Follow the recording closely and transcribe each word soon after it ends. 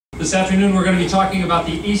This afternoon we're going to be talking about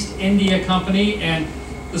the East India Company, and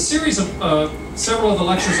the series of several of the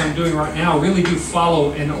lectures I'm doing right now really do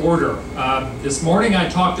follow in order. This morning I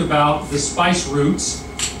talked about the spice routes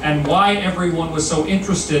and why everyone was so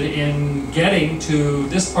interested in getting to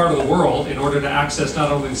this part of the world in order to access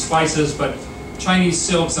not only the spices but Chinese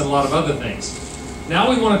silks and a lot of other things. Now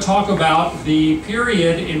we want to talk about the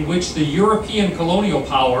period in which the European colonial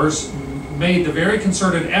powers made the very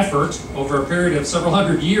concerted effort over a period of several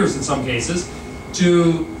hundred years in some cases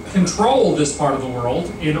to control this part of the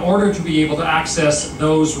world in order to be able to access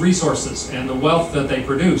those resources and the wealth that they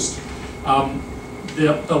produced.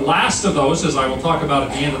 The last of those, as I will talk about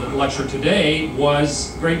at the end of the lecture today,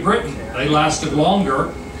 was Great Britain. They lasted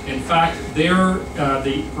longer. In fact,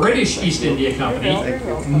 the British East India Company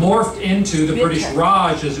morphed into the British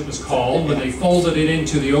Raj, as it was called. When they folded it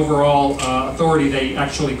into the overall authority, they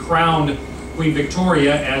actually crowned Queen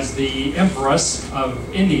Victoria as the Empress of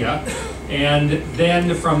India. And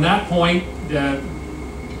then from that point,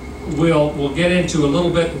 we'll get into a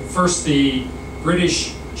little bit, first the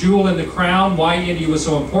British jewel in the crown, why India was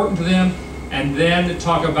so important to them, and then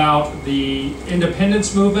talk about the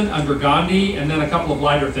independence movement under Gandhi, and then a couple of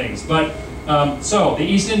lighter things. But so the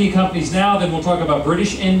East India Company's now, then we'll talk about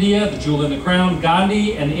British India, the jewel in the crown,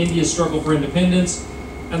 Gandhi, and India's struggle for independence.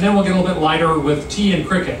 And then we'll get a little bit lighter with tea and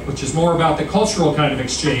cricket, which is more about the cultural kind of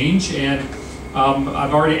exchange. And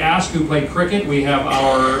I've already asked who played cricket. We have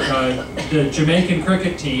our the Jamaican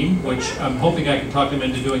cricket team, which I'm hoping I can talk them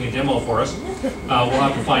into doing a demo for us. We'll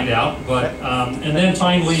have to find out. But and then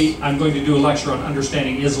finally, I'm going to do a lecture on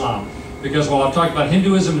understanding Islam, because while I've talked about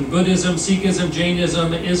Hinduism and Buddhism, Sikhism,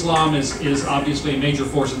 Jainism, Islam is obviously a major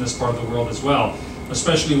force in this part of the world as well.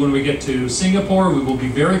 Especially when we get to Singapore, we will be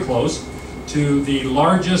very close to the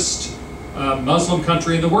largest Muslim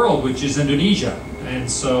country in the world, which is Indonesia. And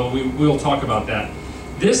so we'll talk about that.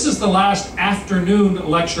 This is the last afternoon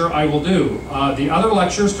lecture I will do. The other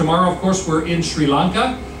lectures, tomorrow of course we're in Sri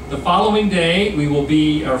Lanka. The following day we will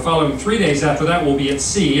be, or following 3 days after that we'll be at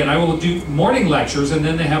sea, and I will do morning lectures, and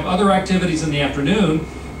then they have other activities in the afternoon,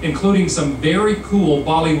 including some very cool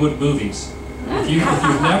Bollywood movies. If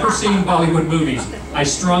you've never seen Bollywood movies, I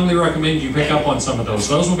strongly recommend you pick up on some of those.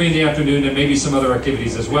 Those will be in the afternoon, and maybe some other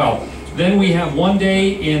activities as well. Then we have one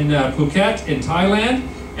day in Phuket in Thailand,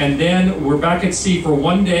 and then we're back at sea for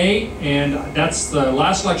 1 day, and that's the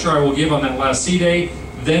last lecture I will give on that last sea day.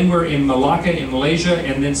 Then we're in Malacca in Malaysia,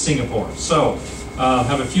 and then Singapore. So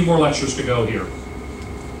have a few more lectures to go here.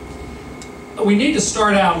 We need to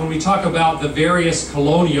start out when we talk about the various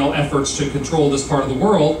colonial efforts to control this part of the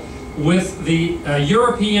world with the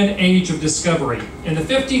European age of discovery. In the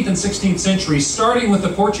 15th and 16th century, starting with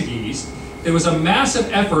the Portuguese, there was a massive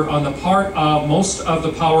effort on the part of most of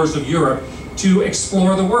the powers of Europe to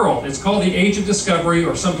explore the world. It's called the Age of Discovery,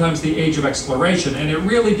 or sometimes the Age of Exploration, and it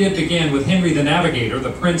really did begin with Henry the Navigator,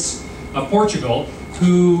 the Prince of Portugal,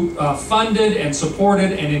 who funded and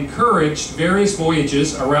supported and encouraged various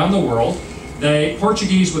voyages around the world. The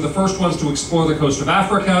Portuguese were the first ones to explore the coast of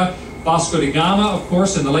Africa. Vasco da Gama, of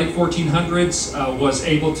course, in the late 1400s was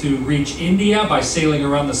able to reach India by sailing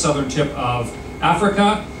around the southern tip of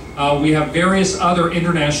Africa. We have various other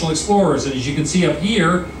international explorers, and as you can see up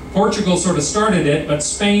here, Portugal sort of started it, but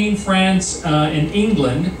Spain, France, and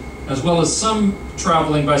England, as well as some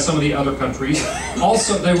traveling by some of the other countries,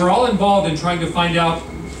 also, they were all involved in trying to find out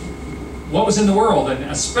what was in the world, and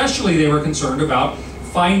especially they were concerned about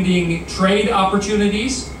finding trade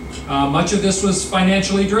opportunities. Much of this was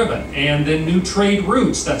financially driven, and then new trade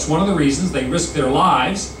routes. That's one of the reasons they risked their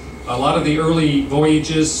lives. A lot of the early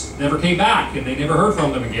voyages never came back, and they never heard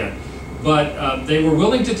from them again. But they were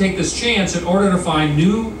willing to take this chance in order to find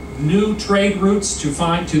new trade routes to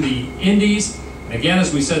the Indies. And again,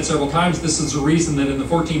 as we said several times, this is the reason that in the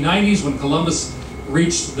 1490s, when Columbus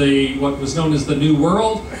reached what was known as the New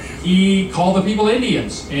World, he called the people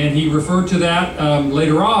Indians, and he referred to that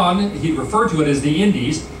later on. He referred to it as the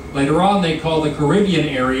Indies. Later on, they called the Caribbean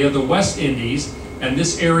area the West Indies. And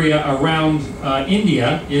this area around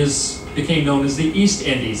India became known as the East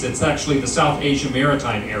Indies. It's actually the South Asia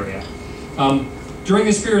maritime area. During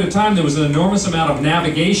this period of time, there was an enormous amount of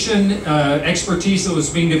navigation expertise that was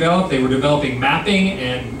being developed. They were developing mapping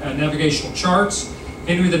and navigational charts.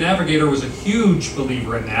 Henry the Navigator was a huge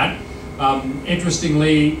believer in that.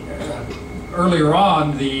 Interestingly, earlier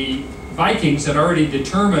on, the Vikings had already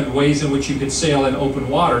determined ways in which you could sail in open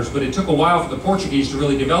waters, but it took a while for the Portuguese to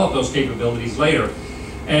really develop those capabilities later.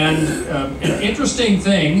 And an interesting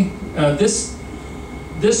thing, this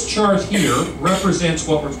chart here represents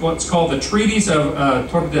what's called the treaties of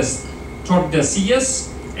Tordesillas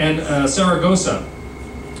and Saragossa,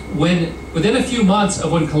 within a few months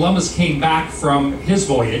of when Columbus came back from his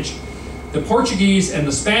voyage, the Portuguese and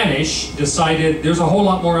the Spanish decided there's a whole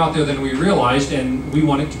lot more out there than we realized, and we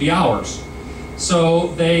want it to be ours. So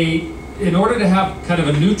they, in order to have kind of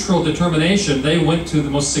a neutral determination, they went to the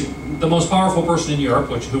most powerful person in Europe,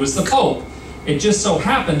 who was the Pope. It just so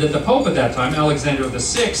happened that the Pope at that time, Alexander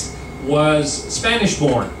VI, was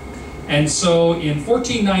Spanish-born. And so in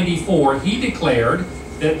 1494, he declared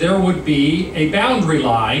that there would be a boundary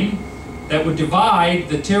line that would divide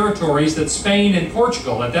the territories that Spain and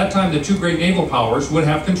Portugal, at that time the two great naval powers, would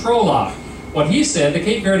have control of. What he said, the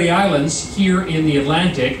Cape Verde Islands here in the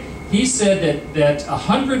Atlantic, he said that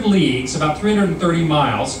 100 leagues, about 330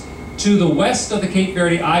 miles, to the west of the Cape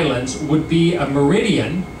Verde Islands would be a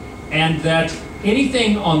meridian, and that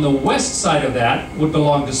anything on the west side of that would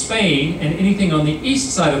belong to Spain, and anything on the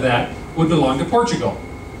east side of that would belong to Portugal.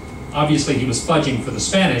 Obviously, he was fudging for the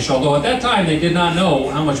Spanish, although at that time they did not know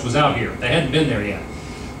how much was out here. They hadn't been there yet.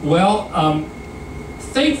 Well,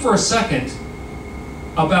 think for a second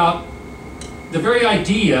about the very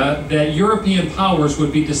idea that European powers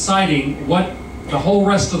would be deciding what the whole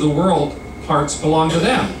rest of the world parts belong to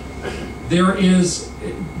them. There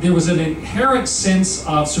was an inherent sense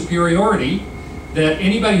of superiority, that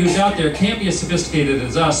anybody who's out there can't be as sophisticated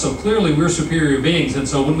as us, so clearly we're superior beings, and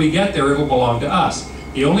so when we get there, it'll belong to us.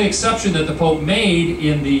 The only exception that the Pope made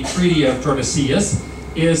in the Treaty of Tordesillas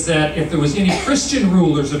is that if there was any Christian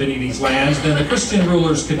rulers of any of these lands, then the Christian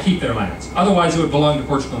rulers could keep their lands. Otherwise, it would belong to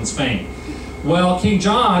Portugal and Spain. Well, King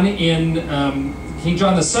John II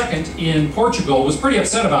in Portugal was pretty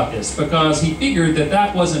upset about this, because he figured that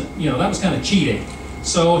that wasn't, that was kind of cheating.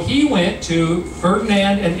 So he went to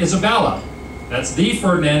Ferdinand and Isabella. That's the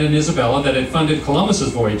Ferdinand and Isabella that had funded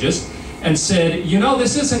Columbus's voyages, and said,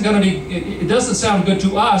 this isn't going to be, it doesn't sound good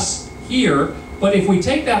to us here, but if we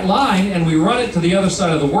take that line and we run it to the other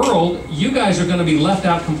side of the world, you guys are going to be left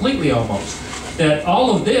out completely almost. That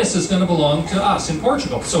all of this is going to belong to us in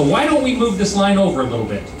Portugal. So why don't we move this line over a little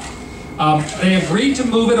bit? They agreed to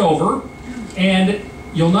move it over, and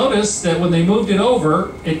you'll notice that when they moved it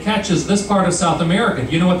over, it catches this part of South America.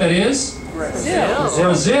 Do you know what that is?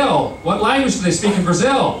 Brazil. What language do they speak in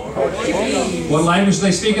Brazil? Portuguese. What language do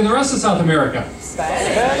they speak in the rest of South America?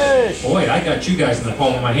 Spanish. Boy, I got you guys in the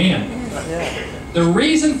palm of my hand. The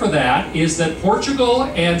reason for that is that Portugal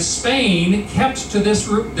and Spain kept to this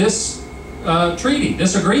treaty,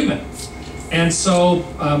 this agreement. And so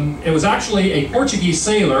it was actually a Portuguese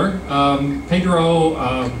sailor, Pedro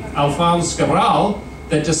Alfonso Cabral,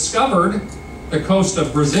 that discovered the coast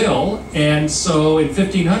of Brazil, and so in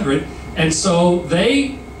 1500, and so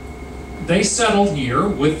they settled here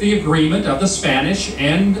with the agreement of the Spanish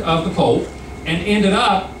and of the Pope, and ended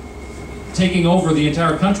up taking over the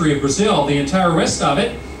entire country of Brazil. The entire rest of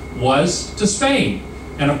it was to Spain.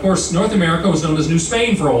 And of course, North America was known as New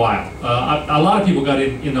Spain for a while. A lot of people got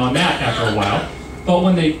in on that after a while. But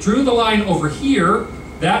when they drew the line over here,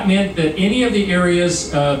 that meant that any of the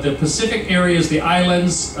areas, the Pacific areas, the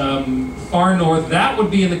islands, far north, that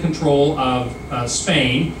would be in the control of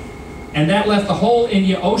Spain. And that left the whole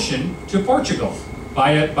Indian Ocean to Portugal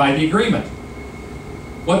by the agreement.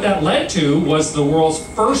 What that led to was the world's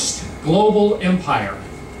first global empire,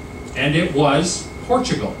 and it was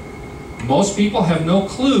Portugal. Most people have no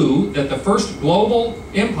clue that the first global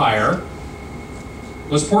empire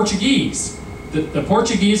was Portuguese. The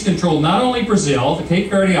Portuguese controlled not only Brazil, the Cape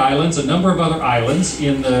Verde Islands, a number of other islands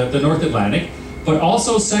in the North Atlantic, but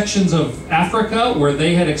also sections of Africa where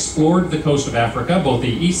they had explored the coast of Africa, both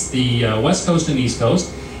the west coast and east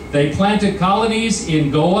coast. They planted colonies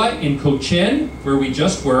in Goa, in Cochin, where we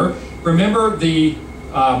just were. Remember the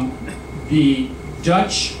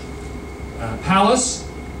Dutch palace?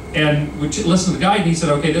 And we listened to the guide, and he said,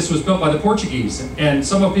 okay, this was built by the Portuguese. And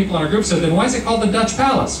some of the people in our group said, then why is it called the Dutch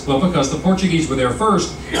Palace? Well, because the Portuguese were there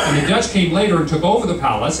first, and the Dutch came later and took over the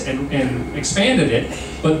palace and expanded it.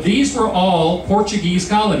 But these were all Portuguese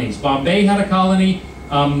colonies. Bombay had a colony,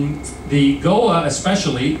 the Goa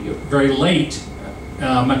especially, very late,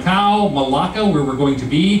 Macau, Malacca, where we're going to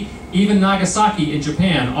be, even Nagasaki in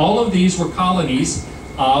Japan. All of these were colonies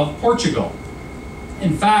of Portugal.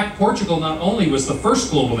 In fact, Portugal not only was the first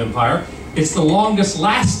global empire, it's the longest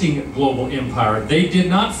lasting global empire. They did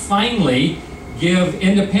not finally give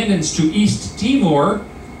independence to East Timor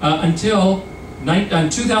until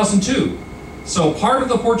 2002. So part of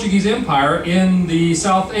the Portuguese empire in the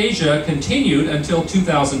South Asia continued until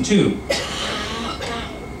 2002.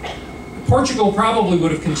 Portugal probably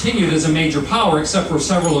would have continued as a major power except for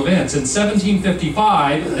several events. In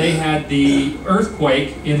 1755, they had the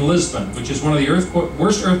earthquake in Lisbon, which is one of the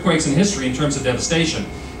worst earthquakes in history in terms of devastation.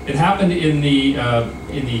 It happened in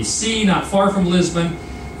the sea, not far from Lisbon.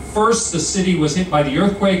 First, the city was hit by the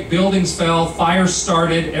earthquake, buildings fell, fires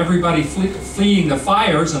started, everybody fleeing the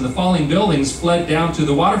fires and the falling buildings fled down to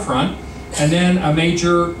the waterfront, and then a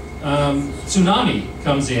major tsunami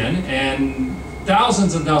comes in, and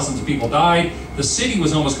thousands and thousands of people died. The city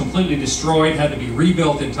was almost completely destroyed, had to be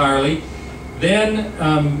rebuilt entirely. Then,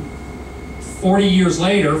 40 years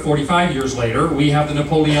later, 45 years later, we have the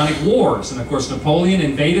Napoleonic Wars, and of course Napoleon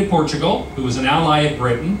invaded Portugal, who was an ally of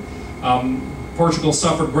Britain. Portugal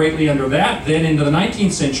suffered greatly under that. Then into the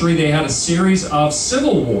 19th century, they had a series of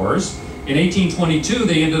civil wars. In 1822,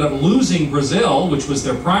 they ended up losing Brazil, which was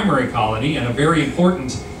their primary colony and a very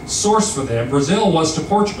important source for them. Brazil was to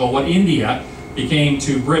Portugal what India became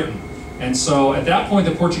to Britain. And so at that point,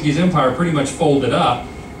 the Portuguese Empire pretty much folded up.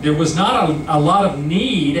 There was not a lot of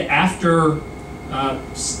need after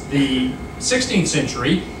the 16th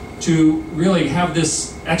century to really have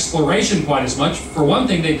this exploration quite as much. For one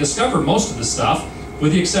thing, they discovered most of the stuff,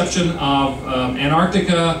 with the exception of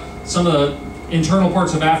Antarctica, some of the internal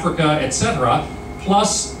parts of Africa, etc.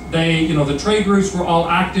 Plus, the trade routes were all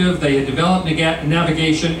active, they had developed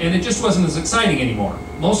navigation, and it just wasn't as exciting anymore.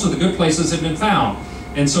 Most of the good places had been found.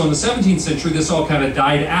 And so in the 17th century, this all kind of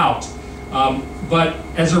died out. But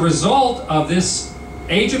as a result of this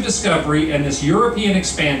age of discovery and this European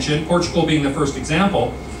expansion, Portugal being the first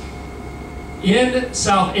example, in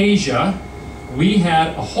South Asia, we had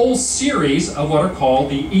a whole series of what are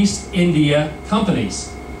called the East India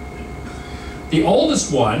Companies. The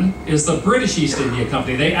oldest one is the British East India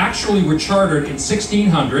Company. They actually were chartered in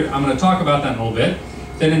 1600. I'm going to talk about that in a little bit.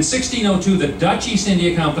 Then in 1602, the Dutch East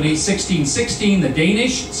India Company, 1616, the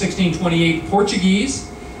Danish, 1628, Portuguese,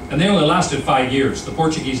 and they only lasted 5 years. The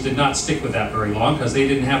Portuguese did not stick with that very long because they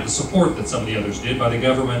didn't have the support that some of the others did by the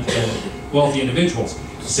government and wealthy individuals.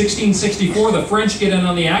 1664, the French get in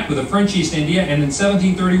on the act with the French East India, and in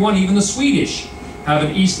 1731, even the Swedish have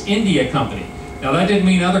an East India Company. Now that didn't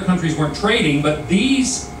mean other countries weren't trading, but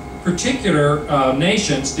these particular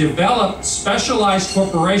nations developed specialized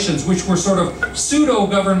corporations which were sort of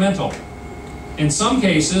pseudo-governmental. In some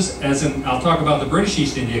cases, as in, I'll talk about the British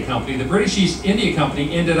East India Company, the British East India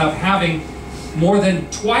Company ended up having more than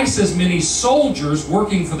twice as many soldiers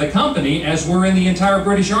working for the company as were in the entire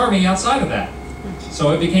British Army outside of that.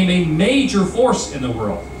 So it became a major force in the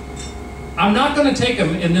world. I'm not going to take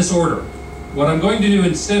them in this order. What I'm going to do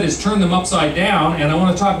instead is turn them upside down, and I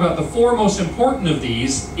want to talk about the four most important of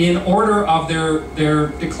these in order of their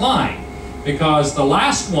decline. Because the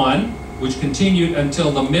last one, which continued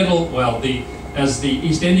until the middle, well, as the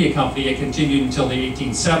East India Company, it continued until the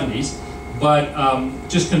 1870s, but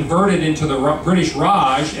just converted into the British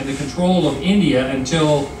Raj and the control of India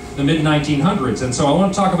until the mid-1900s. And so I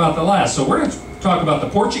want to talk about the last. So we're going to talk about the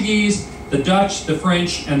Portuguese, the Dutch, the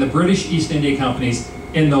French, and the British East India Companies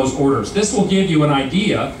in those orders. This will give you an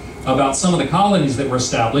idea about some of the colonies that were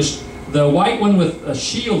established. The white one with a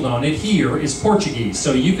shield on it here is Portuguese.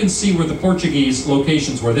 So you can see where the Portuguese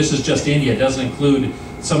locations were. This is just India. It doesn't include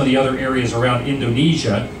some of the other areas around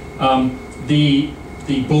Indonesia.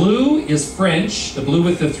 The blue is French, the blue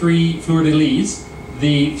with the 3 fleur-de-lis.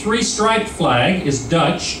 The 3-striped flag is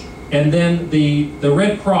Dutch, and then the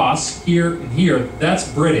red cross here and here,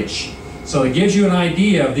 that's British. So it gives you an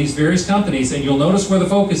idea of these various companies, and you'll notice where the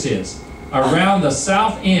focus is. Around the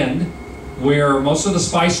south end, where most of the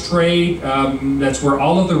spice trade, that's where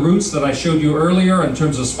all of the routes that I showed you earlier in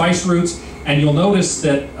terms of spice routes, and you'll notice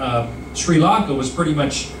that Sri Lanka was pretty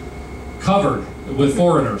much covered with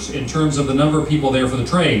foreigners in terms of the number of people there for the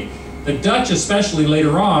trade. The Dutch, especially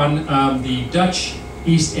later on, the Dutch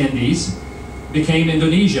East Indies became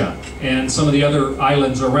Indonesia and some of the other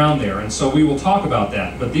islands around there, and so we will talk about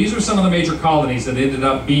that. But these are some of the major colonies that ended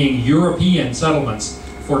up being European settlements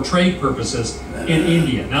for trade purposes in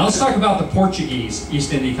India. Now let's talk about the Portuguese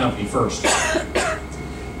East India Company first.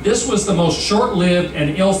 This was the most short-lived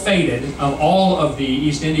and ill-fated of all of the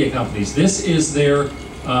East India Companies. This is their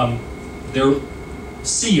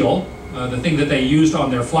seal, the thing that they used on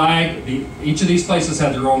their flag. Each of these places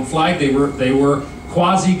had their own flag. They were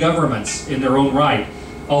quasi-governments in their own right.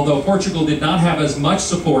 Although Portugal did not have as much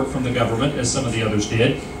support from the government as some of the others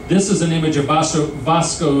did. This is an image of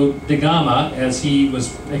Vasco da Gama as he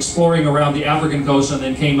was exploring around the African coast and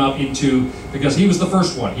then came up into, because he was the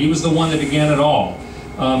first one. He was the one that began it all.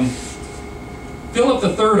 Philip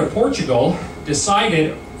III of Portugal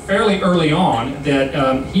decided fairly early on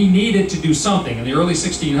that he needed to do something in the early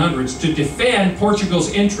 1600s to defend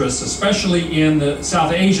Portugal's interests, especially in the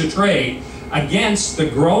South Asia trade, against the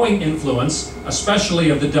growing influence, especially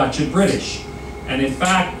of the Dutch and British. And in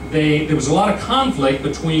fact, there was a lot of conflict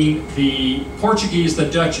between the Portuguese, the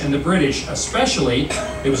Dutch, and the British. Especially,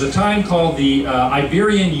 there was a time called the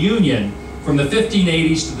Iberian Union from the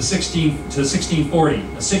 1580s to 1640, a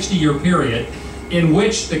 60-year period, in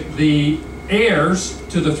which the heirs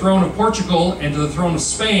to the throne of Portugal and to the throne of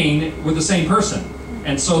Spain were the same person.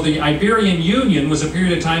 And so the Iberian Union was a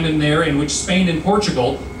period of time in there in which Spain and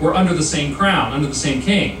Portugal were under the same crown, under the same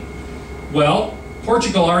king. Well,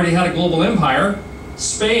 Portugal already had a global empire.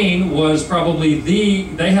 Spain was probably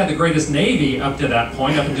they had the greatest navy up to that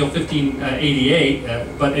point, up until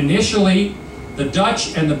 1588. But initially, the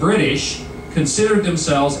Dutch and the British considered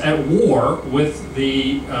themselves at war with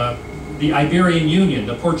the Iberian Union,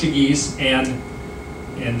 the Portuguese and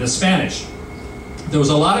the Spanish. There was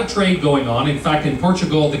a lot of trade going on. In fact, in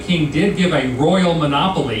Portugal, the king did give a royal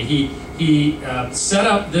monopoly. He set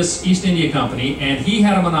up this East India Company, and he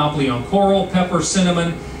had a monopoly on coral, pepper,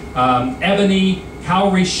 cinnamon, ebony,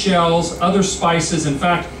 cowrie shells, other spices. In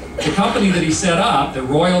fact, the company that he set up, the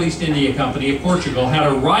Royal East India Company of Portugal, had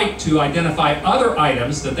a right to identify other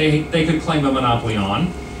items that they could claim a monopoly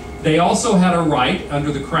on. They also had a right,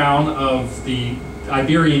 under the crown of the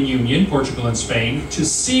Iberian Union, Portugal and Spain, to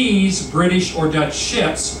seize British or Dutch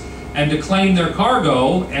ships and to claim their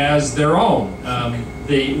cargo as their own,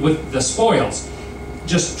 with the spoils.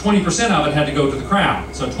 Just 20% of it had to go to the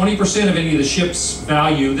crown. So 20% of any of the ship's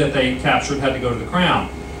value that they captured had to go to the crown.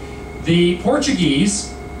 The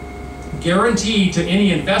Portuguese guaranteed to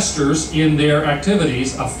any investors in their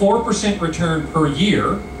activities a 4% return per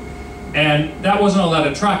year, and that wasn't all that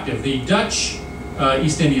attractive. The Dutch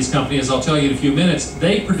East Indies Company, as I'll tell you in a few minutes,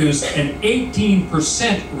 they produced an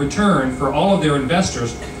 18% return for all of their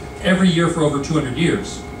investors every year for over 200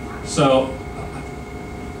 years. So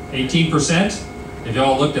 18%, have you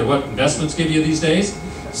all looked at what investments give you these days?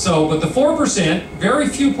 So, but the 4%, very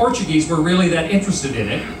few Portuguese were really that interested in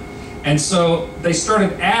it. And so they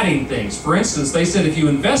started adding things. For instance, they said if you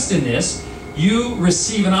invest in this, you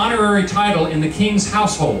receive an honorary title in the king's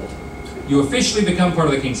household. You officially become part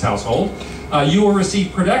of the king's household. You will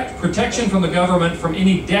receive protection from the government from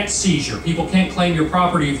any debt seizure. People can't claim your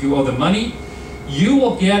property if you owe them money. You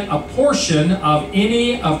will get a portion of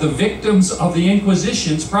any of the victims of the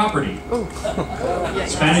Inquisition's property.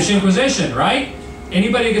 Spanish Inquisition, right?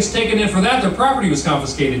 Anybody who gets taken in for that, their property was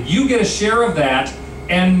confiscated. You get a share of that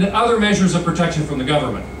and other measures of protection from the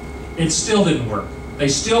government. It still didn't work. They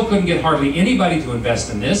still couldn't get hardly anybody to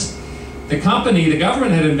invest in this. The company, the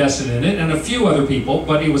government had invested in it, and a few other people,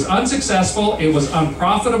 but it was unsuccessful, it was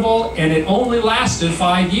unprofitable, and it only lasted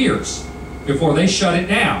 5 years before they shut it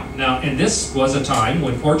down. Now, and this was a time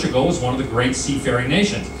when Portugal was one of the great seafaring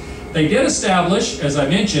nations. They did establish, as I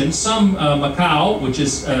mentioned, some Macau, which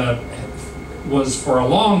was for a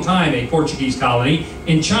long time a Portuguese colony,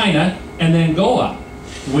 in China, and then Goa,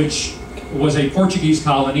 which was a Portuguese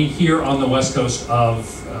colony here on the west coast of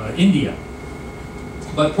India.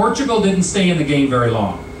 But Portugal didn't stay in the game very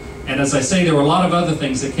long. And as I say, there were a lot of other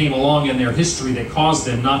things that came along in their history that caused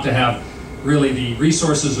them not to have really the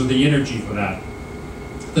resources or the energy for that.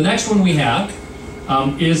 The next one we have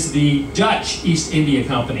is the Dutch East India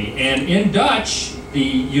Company. And in Dutch, the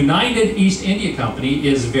United East India Company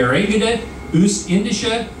is Verenigde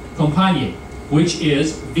Oost-Indische Compagnie, which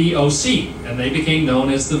is VOC. And they became known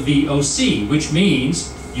as the VOC, which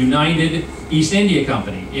means United East India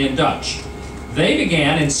Company in Dutch. They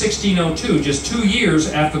began in 1602, just 2 years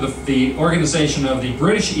after the organization of the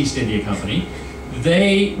British East India Company.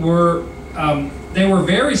 They were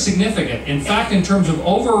very significant. In fact, in terms of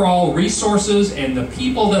overall resources and the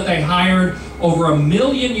people that they hired, over 1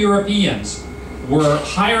 million Europeans were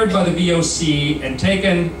hired by the VOC and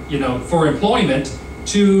taken, for employment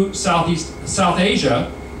to South Asia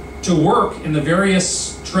to work in the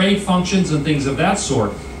various trade functions and things of that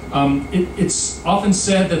sort. It's often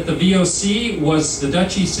said that the VOC the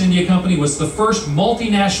Dutch East India Company was the first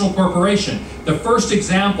multinational corporation, the first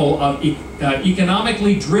example of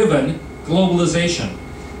economically driven globalization.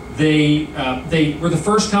 They were the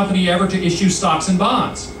first company ever to issue stocks and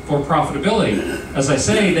bonds for profitability. As I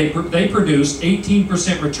say, they produced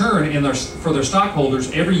 18% return for their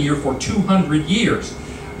stockholders every year for 200 years.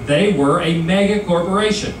 They were a mega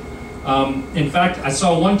corporation. In fact, I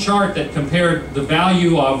saw one chart that compared the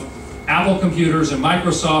value of Apple computers and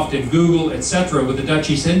Microsoft and Google, etc., with the Dutch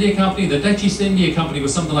East India Company. The Dutch East India Company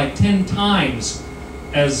was something like 10 times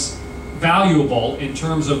as valuable in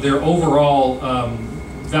terms of their overall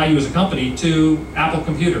value as a company to Apple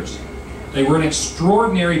computers. They were an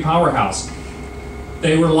extraordinary powerhouse.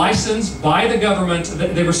 They were licensed by the government.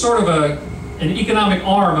 They were sort of an economic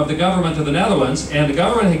arm of the government of the Netherlands, and the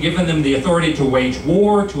government had given them the authority to wage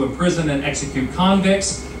war, to imprison and execute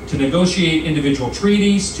convicts, to negotiate individual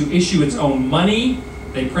treaties, to issue its own money.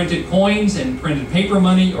 They printed coins and printed paper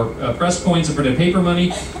money, or pressed coins and printed paper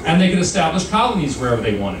money, and they could establish colonies wherever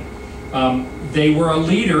they wanted. They were a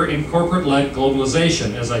leader in corporate-led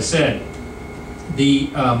globalization, as I said.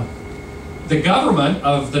 The government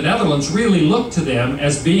of the Netherlands really looked to them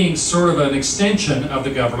as being sort of an extension of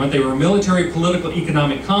the government. They were a military, political,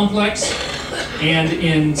 economic complex. And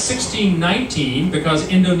in 1619, because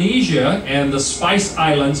Indonesia and the Spice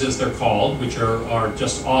Islands, as they're called, which are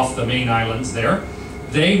just off the main islands there,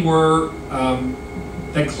 they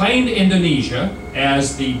claimed Indonesia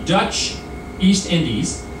as the Dutch East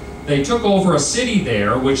Indies. They took over a city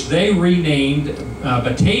there, which they renamed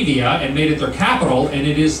Batavia and made it their capital, and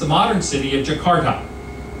it is the modern city of Jakarta.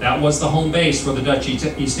 That was the home base for the Dutch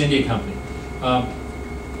East India Company.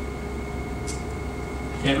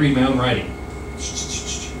 Can't read my own writing.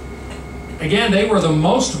 Again, they were the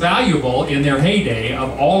most valuable in their heyday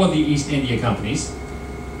of all of the East India companies.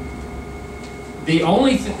 The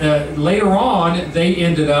only later on, they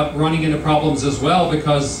ended up running into problems as well,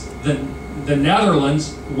 because the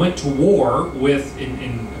Netherlands went to war with,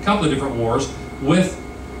 in a couple of different wars, with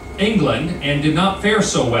England, and did not fare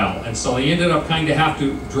so well. And so they ended up kind of have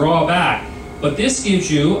to draw back. But this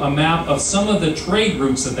gives you a map of some of the trade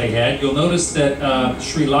routes that they had. You'll notice that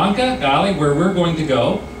Sri Lanka, Bali, where we're going to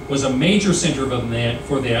go, was a major center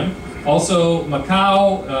for them. Also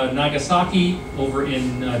Macau, Nagasaki over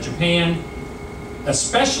in Japan,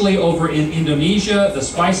 especially over in Indonesia, the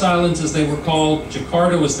Spice Islands as they were called.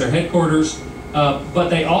 Jakarta was their headquarters. But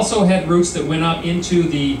they also had routes that went up into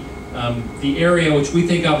the area which we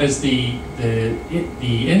think of as the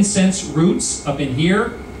incense routes up in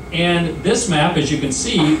here. And this map, as you can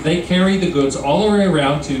see, they carry the goods all the way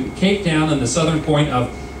around to Cape Town, and the southern point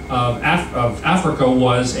of Africa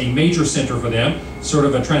was a major center for them, sort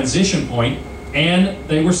of a transition point, and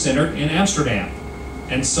they were centered in Amsterdam.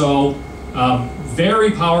 And so,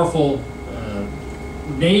 very powerful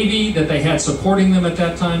navy that they had supporting them at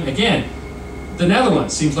that time. Again, the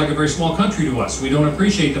Netherlands seems like a very small country to us. We don't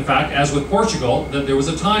appreciate the fact, as with Portugal, that there was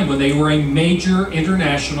a time when they were a major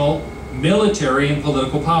international military and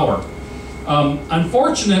political power.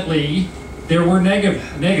 Unfortunately, there were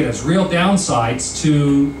negatives, real downsides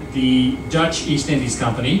to the Dutch East Indies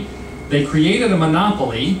Company. They created a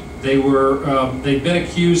monopoly. They'd been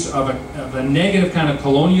accused of a negative kind of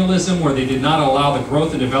colonialism, where they did not allow the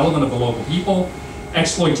growth and development of the local people.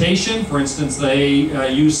 Exploitation, for instance, they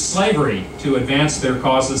used slavery to advance their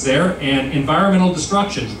causes there, and environmental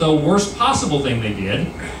destruction. The worst possible thing they did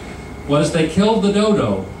was they killed the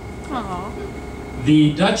dodo. Aww.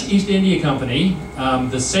 The Dutch East India Company,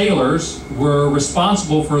 the sailors, were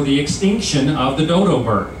responsible for the extinction of the dodo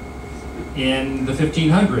bird in the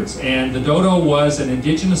 1500s. And the dodo was an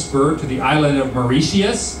indigenous bird to the island of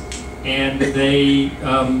Mauritius. And they,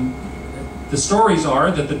 the stories are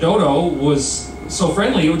that the dodo was so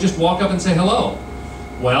friendly, it would just walk up and say hello.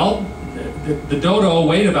 Well, the dodo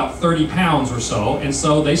weighed about 30 pounds or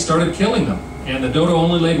so they started killing them. And the dodo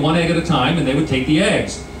only laid one egg at a time, and they would take the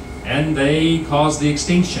eggs. And they caused the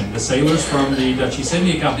extinction. The sailors from the Dutch East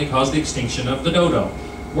India Company caused the extinction of the dodo.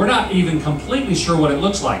 We're not even completely sure what it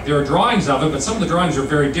looks like. There are drawings of it, but some of the drawings are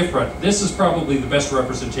very different. This is probably the best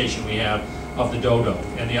representation we have of the dodo.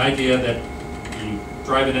 And the idea that you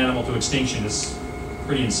drive an animal to extinction is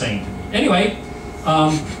pretty insane to me. Anyway,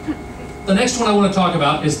 the next one I want to talk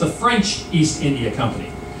about is the French East India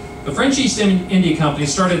Company. The French East India Company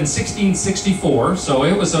started in 1664, so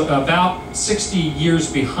it was about 64 years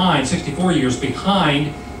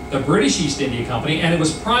behind the British East India Company, and it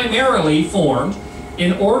was primarily formed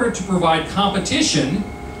in order to provide competition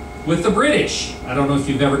with the British. I don't know if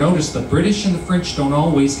you've ever noticed, the British and the French don't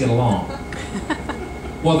always get along.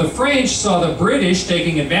 Well, the French saw the British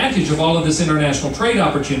taking advantage of all of this international trade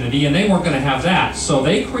opportunity, and they weren't going to have that. So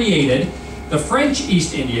they created the French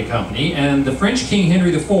East India Company, and the French King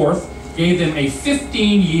Henry IV gave them a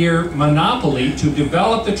 15-year monopoly to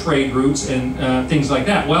develop the trade routes and things like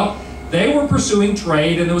that. Well, they were pursuing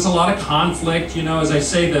trade, and there was a lot of conflict. You know, as I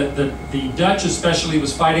say, the Dutch especially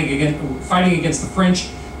was fighting against the French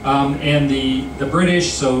and the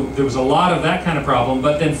British, so there was a lot of that kind of problem.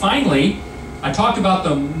 But then finally, I talked about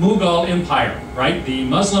the Mughal Empire, right? The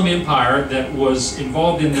Muslim empire that was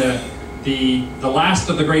involved in the last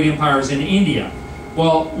of the great empires in India.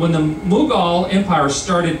 Well, when the Mughal Empire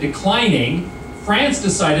started declining, France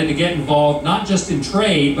decided to get involved not just in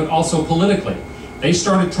trade, but also politically. They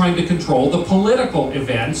started trying to control the political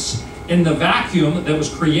events in the vacuum that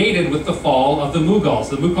was created with the fall of the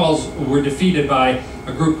Mughals. The Mughals were defeated by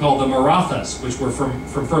a group called the Marathas, which were from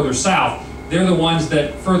further south. they're the ones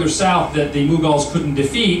that further south that the Mughals couldn't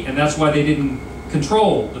defeat, and that's why they didn't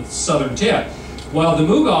control the southern tip. While the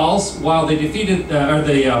Mughals, while they defeated, or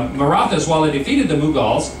the Marathas, while they defeated the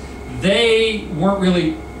Mughals, they weren't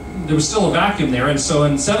really, there was still a vacuum there, and so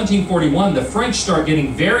in 1741 the French start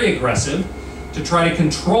getting very aggressive to try to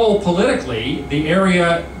control politically the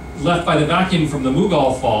area left by the vacuum from the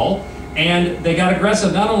Mughal fall, and they got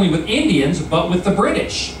aggressive not only with Indians, but with the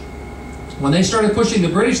British. When they started pushing the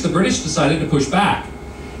British decided to push back.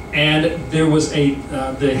 And there was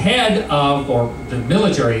the head of, or the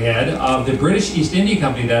military head of the British East India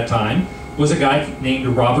Company at that time was a guy named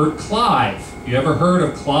Robert Clive. You ever heard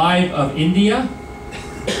of Clive of India?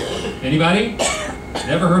 Anybody?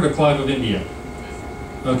 Never heard of Clive of India?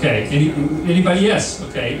 Okay, anybody? Yes,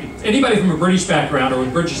 okay. Anybody from a British background or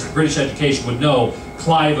with British education would know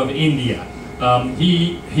Clive of India.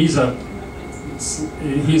 He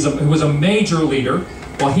was a major leader.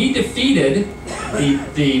 Well, he defeated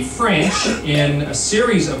the French in a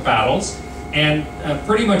series of battles and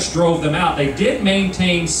pretty much drove them out. They did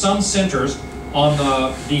maintain some centers on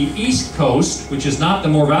the east coast, which is not the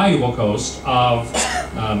more valuable coast of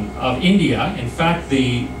India. In fact,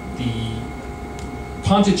 the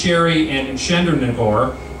Pondicherry and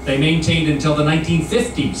Chandernagore, they maintained until the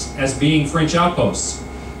 1950s as being French outposts.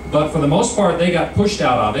 But for the most part, they got pushed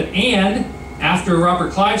out of it, and after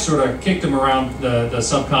Robert Clive sort of kicked them around the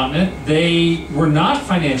subcontinent, they were not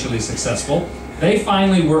financially successful. They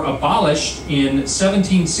finally were abolished in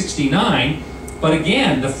 1769, but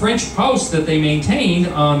again, the French posts that they maintained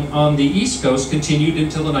on the East Coast continued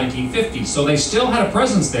until the 1950s. So they still had a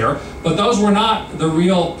presence there, but those were not the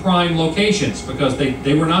real prime locations because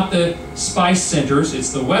they were not the spice centers.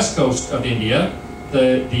 It's the west coast of India,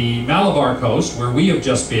 the Malabar coast, where we have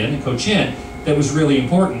just been, Cochin, that was really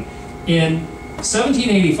important. In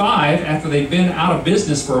 1785, after they'd been out of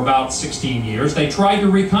business for about 16 years, they tried to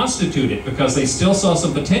reconstitute it because they still saw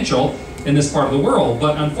some potential in this part of the world.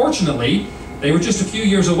 But unfortunately, they were just a few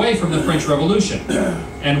years away from the French Revolution.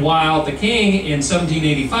 And while the king in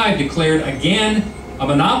 1785 declared again a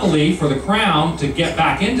monopoly for the crown to get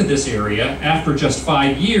back into this area, after just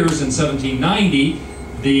 5 years in 1790,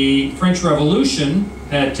 the French Revolution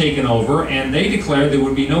had taken over, and they declared there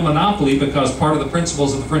would be no monopoly because part of the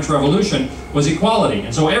principles of the French Revolution was equality.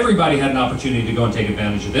 And so everybody had an opportunity to go and take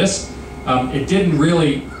advantage of this. It didn't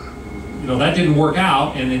really, that didn't work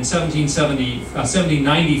out, and in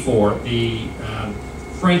 1794, the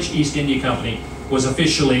French East India Company was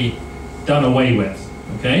officially done away with,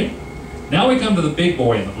 okay? Now we come to the big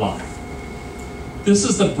boy in the block. This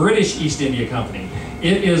is the British East India Company.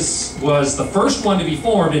 It was the first one to be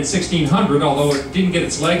formed in 1600, although it didn't get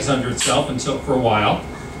its legs under itself until for a while.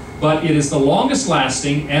 But it is the longest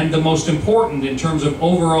lasting and the most important in terms of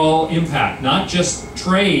overall impact, not just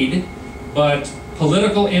trade, but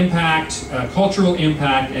political impact, cultural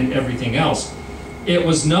impact, and everything else. It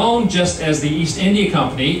was known just as the East India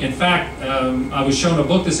Company. In fact, I was shown a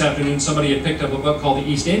book this afternoon. Somebody had picked up a book called the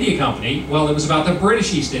East India Company. Well, it was about the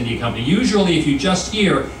British East India Company. Usually, if you just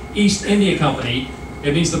hear East India Company,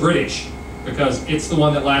 it means the British, because it's the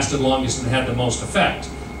one that lasted longest and had the most effect,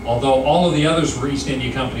 although all of the others were East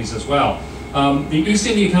India Companies as well. The East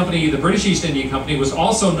India Company, the British East India Company, was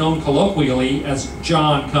also known colloquially as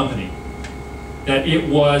John Company. That it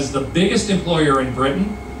was the biggest employer in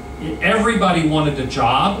Britain. Everybody wanted a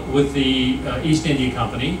job with the East India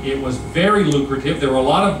Company. It was very lucrative. There were a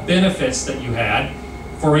lot of benefits that you had.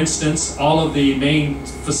 For instance, all of the main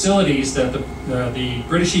facilities that the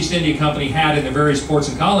British East India Company had in the various ports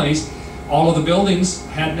and colonies, all of the buildings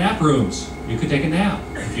had nap rooms. You could take a nap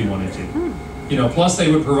if you wanted to. Plus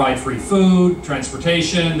they would provide free food,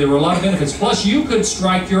 transportation. There were a lot of benefits. Plus you could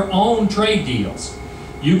strike your own trade deals.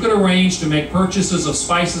 You could arrange to make purchases of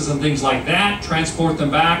spices and things like that, transport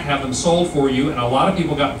them back, have them sold for you, and a lot of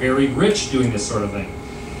people got very rich doing this sort of thing.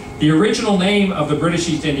 The original name of the British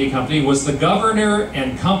East India Company was the Governor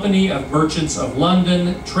and Company of Merchants of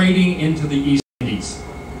London, trading into the East Indies.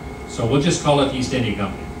 So we'll just call it the East India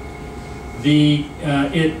Company.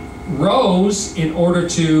 It rose in order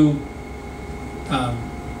to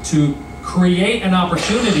create an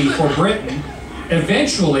opportunity for Britain.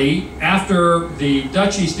 Eventually, after the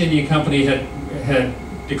Dutch East India Company had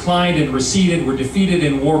declined and receded, were defeated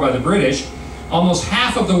in war by the British, almost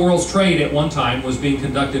half of the world's trade at one time was being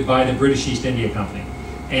conducted by the British East India Company.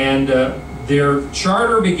 And their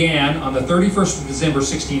charter began on the 31st of December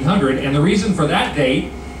 1600, and the reason for that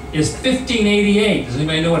date is 1588. Does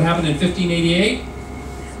anybody know what happened in 1588?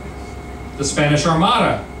 The Spanish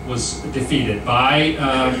Armada was defeated by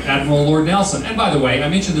Admiral Lord Nelson. And by the way, I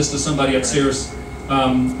mentioned this to somebody upstairs.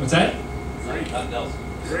 What's that? Not Nelson.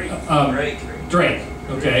 Drake,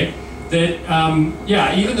 okay. That,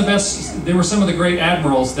 yeah, even the best, there were some of the great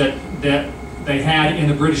admirals that they had in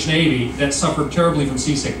the British Navy that suffered terribly from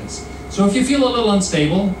seasickness. So if you feel a little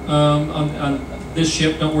unstable on this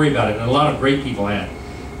ship, don't worry about it. And a lot of great people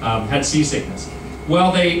had seasickness.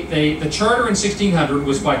 Well, the charter in 1600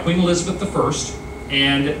 was by Queen Elizabeth I,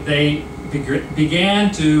 and they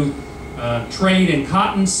began to trade in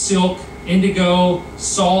cotton, silk, indigo,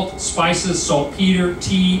 salt, spices, saltpeter,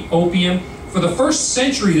 tea, opium. For the first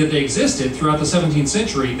century that they existed, throughout the 17th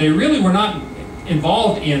century, they really were not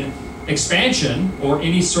involved in expansion or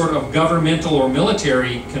any sort of governmental or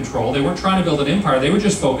military control. They weren't trying to build an empire, they were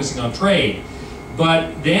just focusing on trade.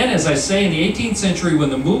 But then, as I say, in the 18th century, when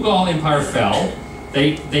the Mughal Empire fell,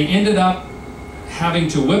 they ended up having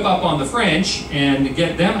to whip up on the French and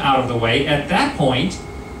get them out of the way. At that point,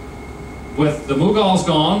 with the Mughals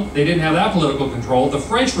gone, they didn't have that political control. The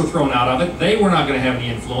French were thrown out of it. They were not going to have any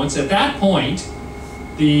influence. At that point,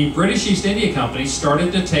 the British East India Company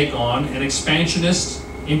started to take on an expansionist,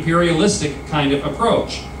 imperialistic kind of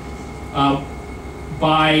approach.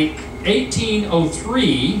 By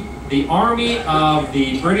 1803, the army of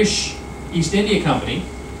the British East India Company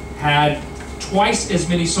had twice as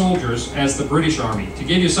many soldiers as the British Army. To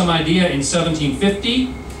give you some idea, in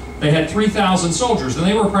 1750, they had 3,000 soldiers, and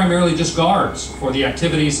they were primarily just guards for the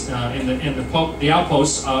activities in the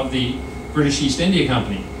outposts of the British East India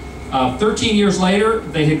Company. 13 years later,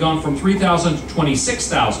 they had gone from 3,000 to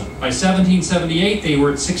 26,000. By 1778, they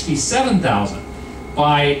were at 67,000.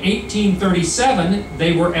 By 1837,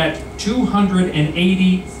 they were at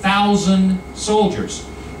 280,000 soldiers.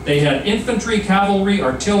 They had infantry, cavalry,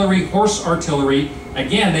 artillery, horse artillery.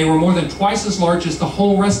 Again, they were more than twice as large as the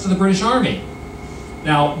whole rest of the British Army.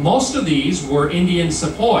 Now, most of these were Indian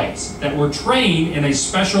sepoys that were trained in a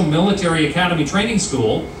special military academy training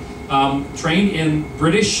school, trained in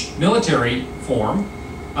British military form,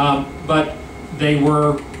 but they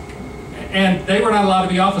were not allowed to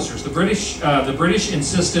be officers. The British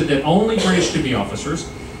insisted that only British could be officers.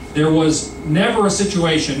 There was never a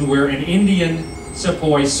situation where an Indian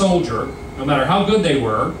sepoy soldier, no matter how good they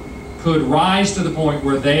were, could rise to the point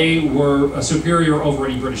where they were a superior over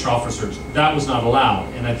any British officers. That was not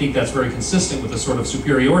allowed, and I think that's very consistent with the sort of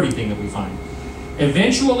superiority thing that we find.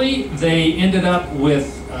 Eventually, they ended up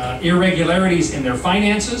with irregularities in their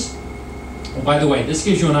finances. Oh, by the way, this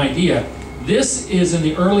gives you an idea. This is in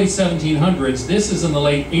the early 1700s. This is in the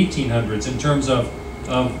late 1800s in terms of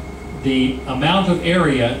the amount of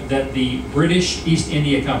area that the British East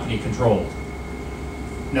India Company controlled.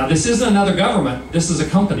 Now, this isn't another government, this is a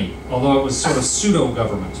company, although it was sort of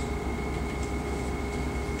pseudo-government.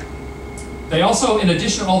 They also, in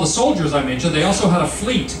addition to all the soldiers I mentioned, they also had a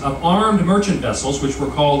fleet of armed merchant vessels, which were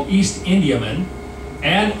called East Indiamen,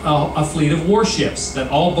 and a fleet of warships that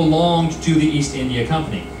all belonged to the East India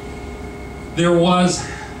Company. There was,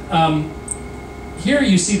 here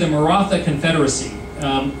you see the Maratha Confederacy.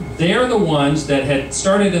 They're the ones that had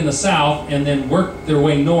started in the south and then worked their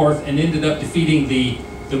way north and ended up defeating the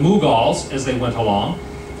Mughals as they went along.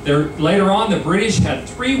 Later on, the British had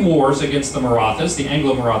 3 wars against the Marathas, the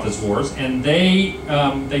Anglo-Marathas wars, and they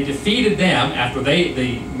defeated them after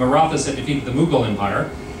the Marathas had defeated the Mughal Empire.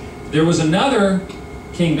 There was another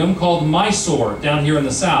kingdom called Mysore down here in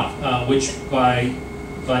the south, which by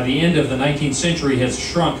the end of the 19th century has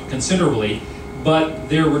shrunk considerably, but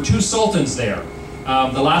there were 2 sultans there.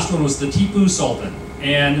 The last one was the Tipu Sultan,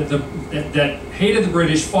 and that hated the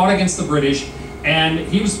British, fought against the British, and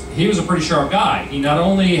he was a pretty sharp guy. He not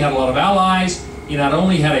only had a lot of allies, he not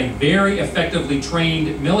only had a very effectively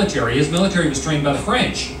trained military. His military was trained by the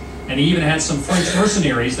French, and he even had some French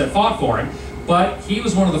mercenaries that fought for him. But he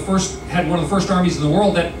was had one of the first armies in the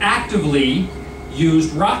world that actively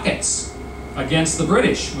used rockets against the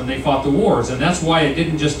British when they fought the wars, and that's why it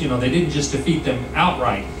didn't just, they didn't just defeat them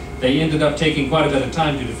outright. They ended up taking quite a bit of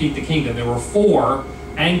time to defeat the kingdom. There were 4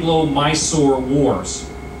 Anglo-Mysore wars.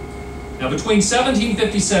 Now, between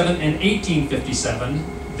 1757 and 1857,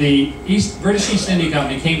 the British East India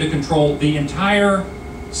Company came to control the entire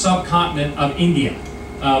subcontinent of India.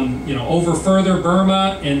 Over further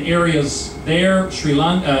Burma and areas there, Sri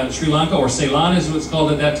Lanka or Ceylon is what it's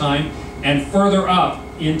called at that time, and further up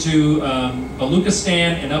into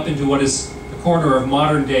Baluchistan and up into what is the corner of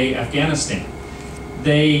modern-day Afghanistan.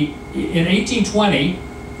 In 1820,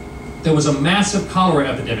 there was a massive cholera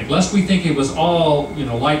epidemic. Lest we think it was all,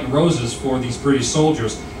 light and roses for these British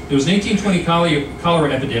soldiers. There was an 1820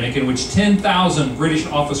 cholera epidemic in which 10,000 British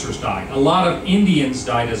officers died. A lot of Indians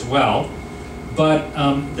died as well. But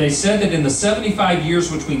they said that in the 75 years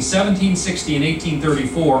between 1760 and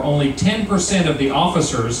 1834, only 10% of the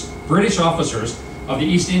officers, British officers, of the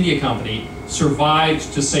East India Company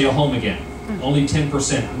survived to sail home again. Only 10%.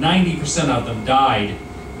 90% of them died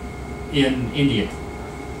in India.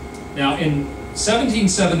 Now, in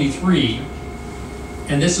 1773,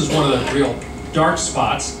 and this is one of the real dark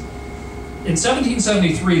spots, in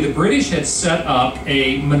 1773, the British had set up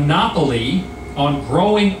a monopoly on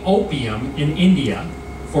growing opium in India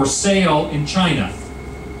for sale in China.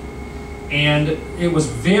 And it was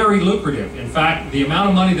very lucrative. In fact, the amount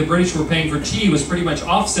of money the British were paying for tea was pretty much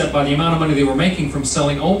offset by the amount of money they were making from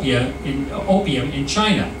selling opium in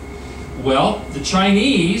China. Well, the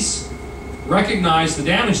Chinese recognized the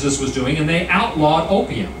damage this was doing, and they outlawed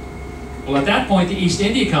opium. Well, at that point, the East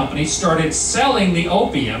India Company started selling the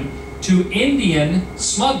opium to Indian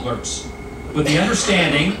smugglers with the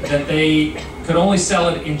understanding that they could only sell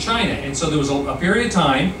it in China. And so there was a period of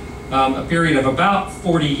time, a period of about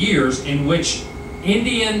 40 years, in which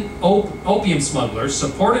Indian opium smugglers,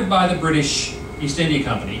 supported by the British East India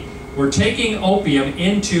Company, were taking opium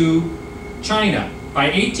into China. By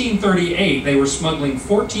 1838, they were smuggling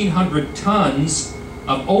 1,400 tons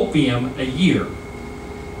of opium a year.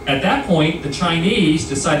 At that point, the Chinese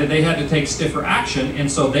decided they had to take stiffer action, and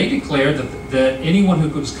so they declared that anyone who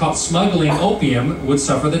was caught smuggling opium would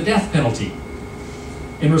suffer the death penalty.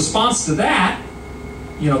 In response to that,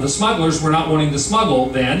 the smugglers were not wanting to smuggle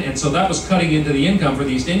then, and so that was cutting into the income for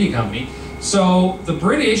the East India Company. So the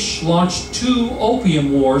British launched 2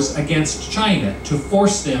 opium wars against China to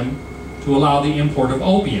force them to allow the import of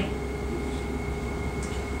opium.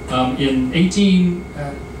 In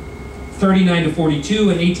 1839 to 42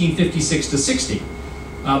 and 1856 to 60.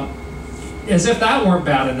 As if that weren't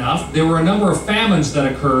bad enough, there were a number of famines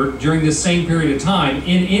that occurred during this same period of time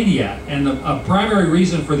in India. And a primary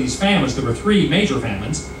reason for these famines, there were 3 major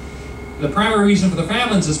famines. The primary reason for the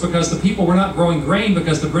famines is because the people were not growing grain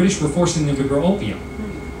because the British were forcing them to grow opium.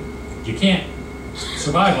 You can't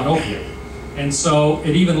survive on opium. And so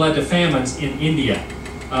it even led to famines in India.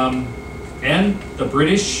 And the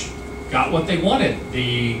British got what they wanted.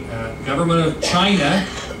 The government of China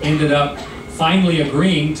ended up finally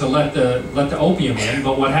agreeing to let the opium in,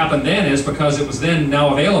 but what happened then is, because it was then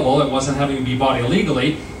now available, it wasn't having to be bought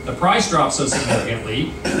illegally, the price dropped so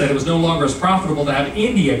significantly that it was no longer as profitable to have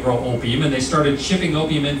India grow opium, and they started shipping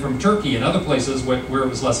opium in from Turkey and other places where it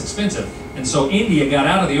was less expensive. And so India got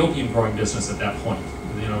out of the opium growing business at that point.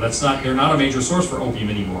 They're not a major source for opium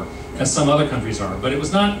anymore, as some other countries are, but it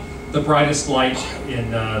was not the brightest light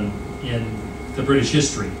in the British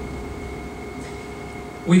history.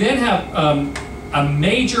 We then have a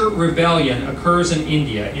major rebellion occurs in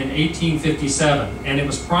India in 1857, and it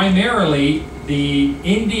was primarily the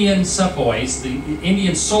Indian sepoys, the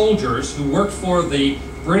Indian soldiers who worked for the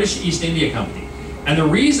British East India Company. And the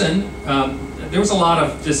reason, there was a lot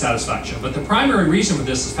of dissatisfaction, but the primary reason for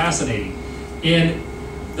this is fascinating. In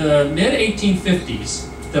the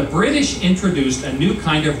mid-1850s, the British introduced a new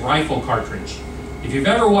kind of rifle cartridge. If you've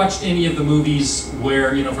ever watched any of the movies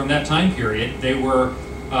where, from that time period, they were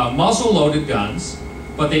muzzle-loaded guns,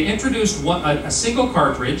 but they introduced a single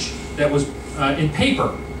cartridge that was in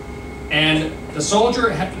paper. And the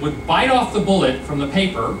soldier would bite off the bullet from the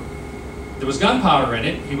paper. There was gunpowder in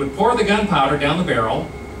it. He would pour the gunpowder down the barrel,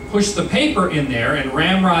 push the paper in there and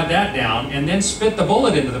ramrod that down, and then spit the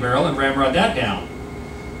bullet into the barrel and ramrod that down.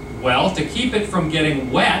 Well, to keep it from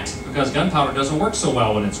getting wet, because gunpowder doesn't work so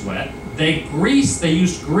well when it's wet, they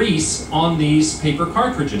used grease on these paper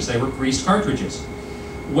cartridges. They were greased cartridges.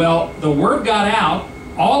 Well, the word got out.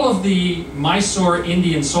 All of the Mysore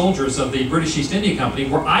Indian soldiers of the British East India Company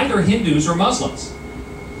were either Hindus or Muslims.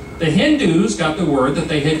 The Hindus got the word that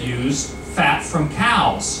they had used fat from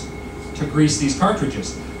cows to grease these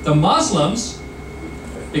cartridges. The Muslims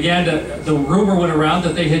the rumor went around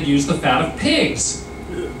that they had used the fat of pigs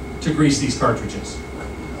to grease these cartridges.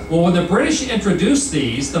 Well, when the British introduced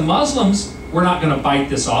these, the Muslims were not going to bite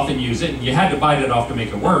this off and use it, and you had to bite it off to make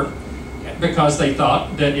it work, because they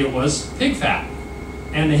thought that it was pig fat.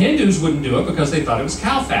 And the Hindus wouldn't do it because they thought it was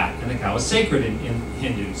cow fat, and the cow is sacred in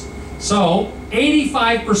Hindus. So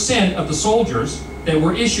 85% of the soldiers that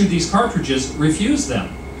were issued these cartridges refused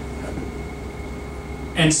them.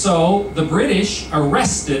 And so the British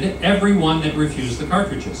arrested everyone that refused the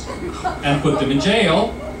cartridges and put them in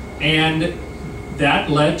jail, and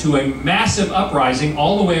that led to a massive uprising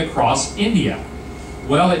all the way across India.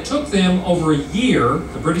 Well, it took them over a year,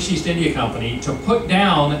 the British East India Company, to put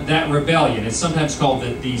down that rebellion. It's sometimes called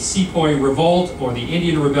the Sepoy Revolt or the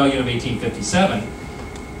Indian Rebellion of 1857.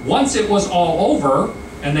 Once it was all over,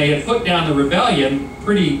 and they had put down the rebellion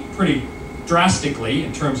pretty drastically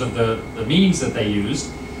in terms of the means that they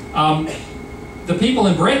used, the people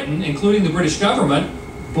in Britain, including the British government,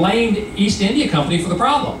 blamed East India Company for the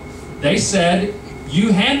problem. They said,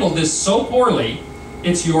 you handled this so poorly,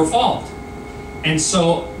 it's your fault. And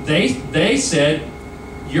so they said,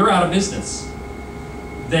 you're out of business.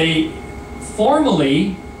 They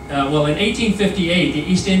formally, well, in 1858, the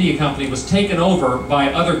East India Company was taken over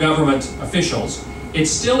by other government officials. It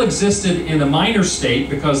still existed in a minor state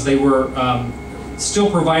because they were still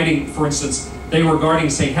providing, for instance, they were guarding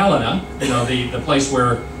St. Helena, you know, the place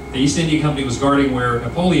where the East India Company was guarding where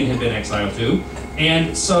Napoleon had been exiled to.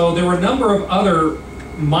 And so there were a number of other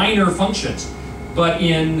minor functions. But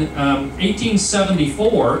in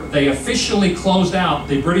 1874, they officially closed out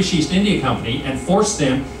the British East India Company and forced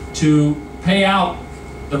them to pay out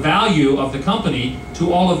the value of the company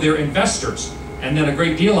to all of their investors. And then a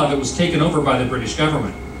great deal of it was taken over by the British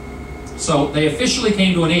government. So they officially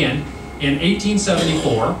came to an end in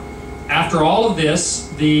 1874. After all of this,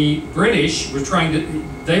 the British were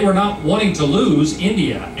they were not wanting to lose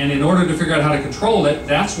India. And in order to figure out how to control it,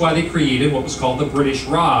 that's why they created what was called the British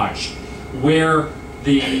Raj, where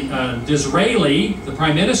the Disraeli, the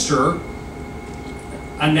Prime Minister,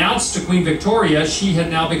 announced to Queen Victoria she had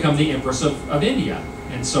now become the Empress of India.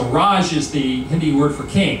 And so Raj is the Hindi word for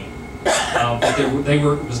king. But it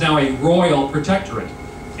was now a royal protectorate.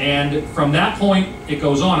 And from that point, it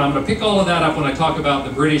goes on. I'm going to pick all of that up when I talk about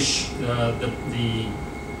the British, the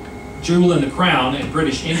jewel in the crown in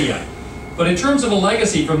British India. But in terms of a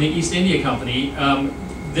legacy from the East India Company,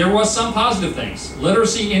 there was some positive things.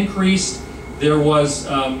 Literacy increased. There was,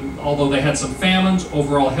 although they had some famines,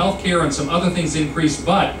 overall health care and some other things increased.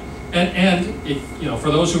 But, and if, you know, for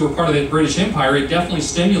those who were part of the British Empire, it definitely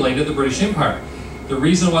stimulated the British Empire. The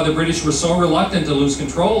reason why the British were so reluctant to lose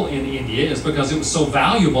control in India is because it was so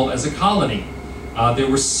valuable as a colony. There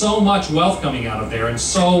was so much wealth coming out of there and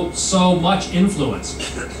so much influence.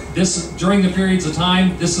 During the periods of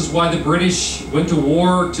time, this is why the British went to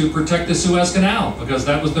war to protect the Suez Canal, because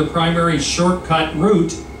that was their primary shortcut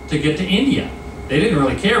route to get to India. They didn't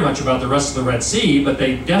really care much about the rest of the Red Sea, but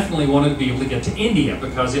they definitely wanted to be able to get to India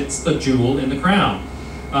because it's the jewel in the crown.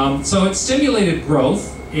 So it stimulated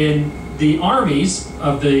growth. In the armies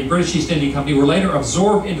of the British East India Company were later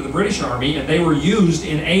absorbed into the British Army, and they were used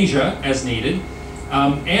in Asia as needed.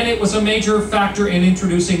 And it was a major factor in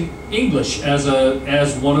introducing English as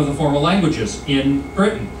one of the formal languages in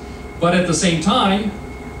Britain. But at the same time,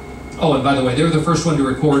 oh, and by the way, they were the first one to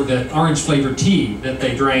record that orange-flavored tea that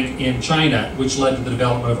they drank in China, which led to the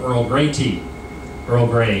development of Earl Grey tea. Earl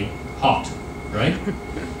Grey, hot, right?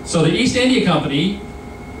 So the East India Company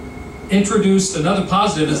introduced, another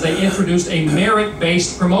positive is they introduced a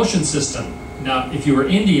merit-based promotion system. Now, if you were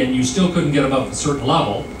Indian, you still couldn't get above a certain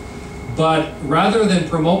level, but rather than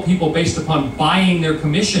promote people based upon buying their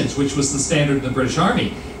commissions, which was the standard in the British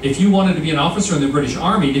Army, if you wanted to be an officer in the British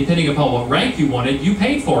Army, depending upon what rank you wanted, you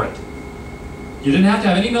paid for it. You didn't have to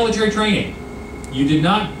have any military training. You did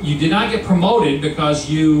not get promoted because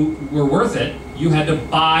you were worth it. You had to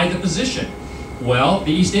buy the position. Well,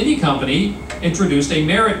 the East India Company introduced a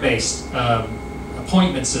merit-based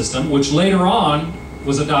appointment system, which later on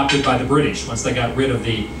was adopted by the British once they got rid of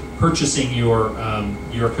the purchasing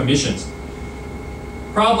your commissions.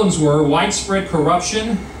 Problems were widespread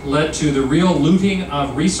corruption led to the real looting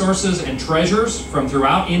of resources and treasures from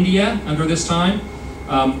throughout India under this time.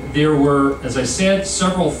 There were, as I said,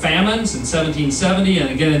 several famines in 1770 and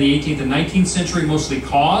again in the 18th and 19th century, mostly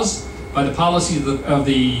caused by the policy of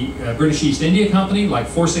the British East India Company, like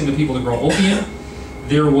forcing the people to grow opium.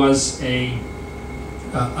 There was a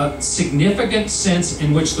significant sense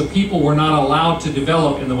in which the people were not allowed to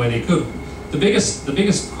develop in the way they could. The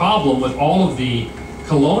biggest problem with all of the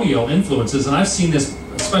colonial influences, and I've seen this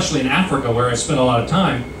especially in Africa where I spent a lot of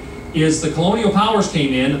time, is the colonial powers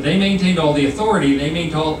came in, they maintained all the authority, they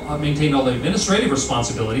maintained all the administrative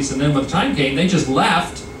responsibilities, and then when the time came, they just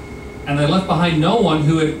left, and they left behind no one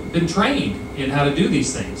who had been trained in how to do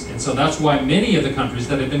these things. And so that's why many of the countries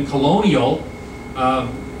that had been colonial,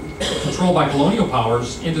 controlled by colonial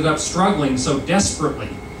powers, ended up struggling so desperately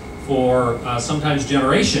for sometimes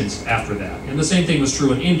generations after that. And the same thing was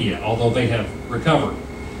true in India, although they have recovered.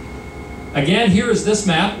 Again, here is this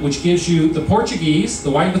map, which gives you the Portuguese, the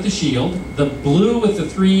white with the shield. The blue with the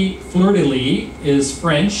three fleur-de-lis is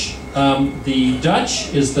French. The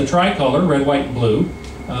Dutch is the tricolor, red, white, and blue.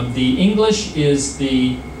 The English is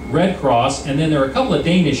the red cross, and then there are a couple of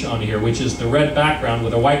Danish on here, which is the red background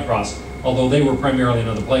with a white cross, although they were primarily in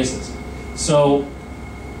other places. So,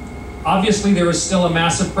 obviously there is still a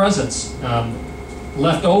massive presence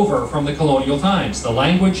left over from the colonial times. The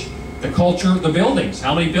language, the culture, the buildings.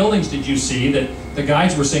 How many buildings did you see that the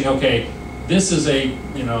guides were saying, okay, this is a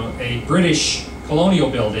British colonial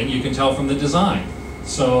building, you can tell from the design.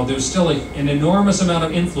 So there's still an enormous amount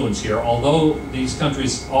of influence here, although these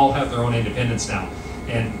countries all have their own independence now.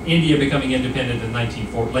 And India becoming independent in late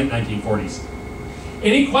 1940s.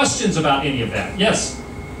 Any questions about any of that? Yes?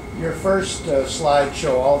 Your first slide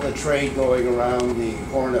show all the trade going around the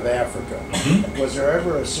Horn of Africa. Was there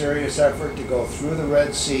ever a serious effort to go through the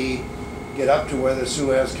Red Sea, get up to where the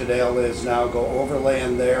Suez Canal is now, go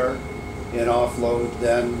overland there and offload,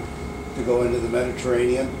 then to go into the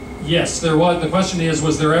Mediterranean? Yes, there was. The question is,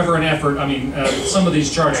 was there ever an effort? I mean, some of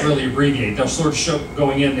these charts really abbreviate. They'll sort of show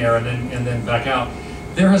going in there and then back out.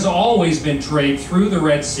 There has always been trade through the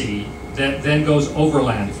Red Sea that then goes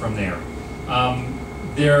overland from there.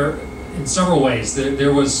 There, in several ways,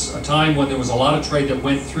 there was a time when there was a lot of trade that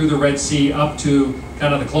went through the Red Sea up to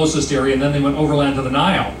kind of the closest area, and then they went overland to the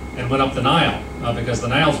Nile and went up the Nile because the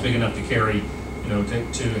Nile's big enough to carry,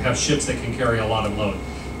 to have ships that can carry a lot of load.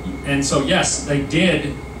 And so, yes, they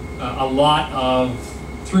did a lot of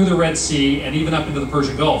through the Red Sea and even up into the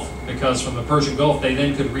Persian Gulf, because from the Persian Gulf they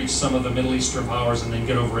then could reach some of the Middle Eastern powers and then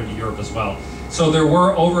get over into Europe as well. So there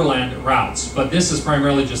were overland routes, but this is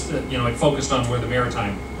primarily just it focused on where the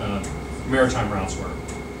maritime routes were.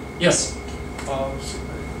 Yes. A comment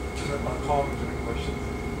and a question.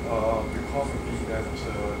 The comment being that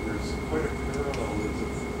there's quite a parallelism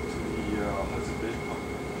to the Hudson Bay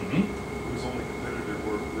Company, whose only competitor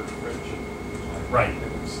were French at the time. Right.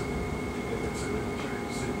 And it's in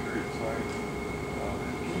the same period of time.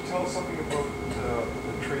 Can you tell us something about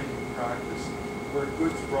the trading practice? Were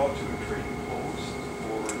goods brought to a trading post,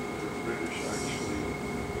 or the British actually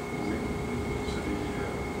moving into the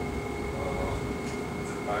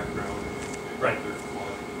background and Right. their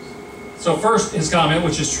commodities? So first, his comment,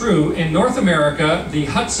 which is true, in North America, the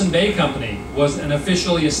Hudson Bay Company was an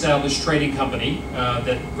officially established trading company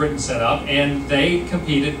that Britain set up, and they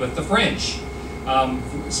competed with the French.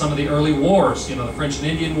 Some of the early wars, the French and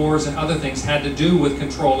Indian Wars and other things, had to do with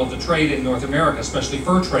control of the trade in North America, especially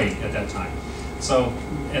fur trade at that time. So,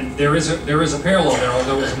 and there is a parallel there,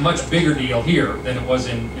 although it was a much bigger deal here than it was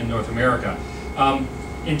in North America.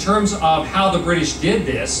 In terms of how the British did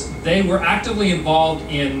this, they were actively involved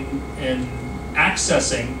in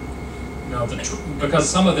accessing, because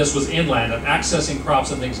some of this was inland, and accessing crops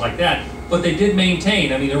and things like that. But they did maintain,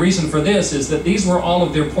 the reason for this is that these were all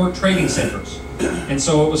of their port trading centers. And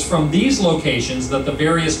so it was from these locations that the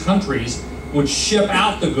various countries would ship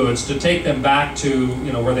out the goods to take them back to,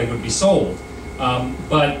 where they would be sold.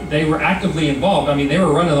 But they were actively involved. They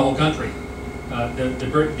were running the whole country.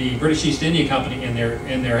 The British East India Company in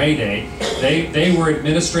their heyday, they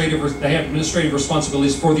had administrative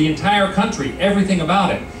responsibilities for the entire country, everything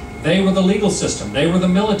about it. They were the legal system, they were the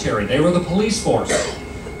military, they were the police force.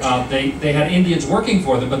 They had Indians working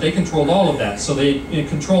for them, but they controlled all of that. So they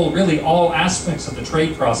controlled really all aspects of the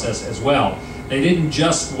trade process as well. They didn't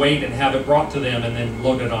just wait and have it brought to them and then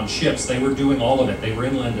loaded on ships. They were doing all of it. They were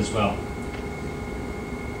inland as well.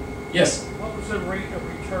 Yes? What was the rate of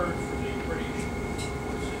return for the British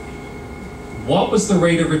West Indies? What was the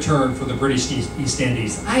rate of return for the British East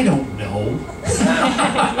Indies? I don't know.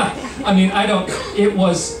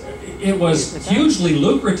 It was hugely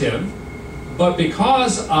lucrative, but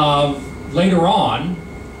because of later on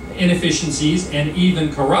inefficiencies and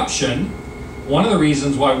even corruption, one of the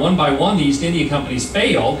reasons why one by one the East India companies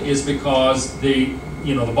failed is because the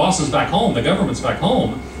bosses back home, the governments back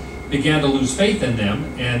home, began to lose faith in them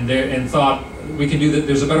and thought, we can do that.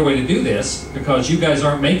 There's a better way to do this because you guys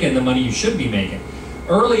aren't making the money you should be making.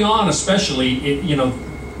 Early on, especially,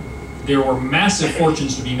 there were massive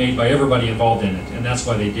fortunes to be made by everybody involved in it, and that's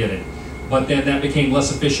why they did it. But then that became less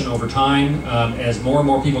efficient over time as more and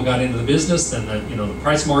more people got into the business. Then the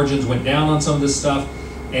price margins went down on some of this stuff,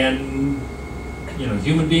 and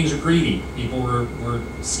human beings are greedy. People were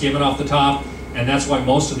skimming off the top. And that's why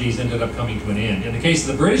most of these ended up coming to an end. In the case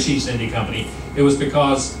of the British East India Company, it was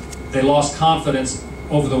because they lost confidence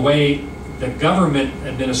over the way the government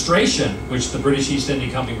administration, which the British East India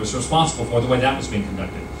Company was responsible for, the way that was being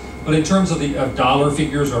conducted. But in terms of the dollar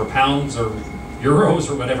figures or pounds or euros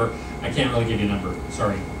or whatever, I can't really give you a number.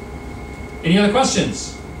 Sorry. Any other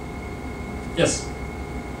questions? Yes?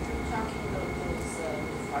 You're talking about those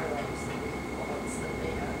firearms and bullets that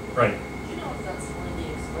they had. Right. Do you know if that's where the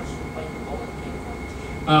expression "bite the bullet" came from?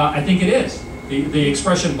 I think it is. The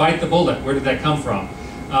expression "bite the bullet," where did that come from?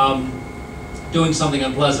 Doing something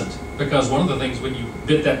unpleasant. Because one of the things when you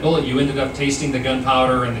bit that bullet, you ended up tasting the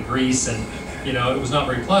gunpowder and the grease, and it was not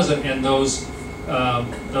very pleasant. And those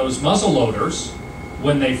muzzle loaders,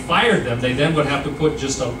 when they fired them, they then would have to put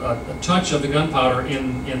just a touch of the gunpowder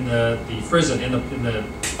in the frizzen, in the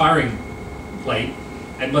firing plate.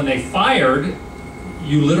 And when they fired,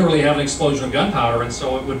 you literally have an explosion of gunpowder, and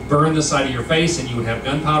so it would burn the side of your face, and you would have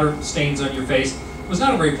gunpowder stains on your face. It was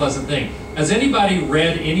not a very pleasant thing. Has anybody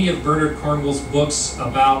read any of Bernard Cornwell's books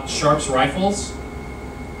about Sharp's rifles?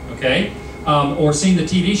 Okay, or seen the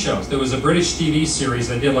TV shows? There was a British TV series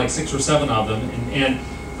that did like 6 or 7 of them, and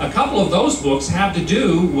a couple of those books have to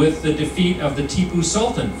do with the defeat of the Tipu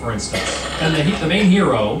Sultan, for instance. And the main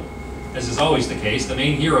hero, as is always the case, the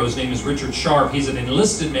main hero's name is Richard Sharp. He's an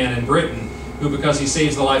enlisted man in Britain who, because he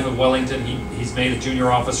saves the life of Wellington, he's made a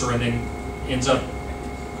junior officer and then ends up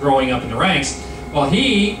growing up in the ranks. Well,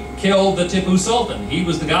 he killed the Tipu Sultan. He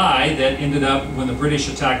was the guy that ended up, when the British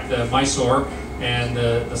attacked Mysore and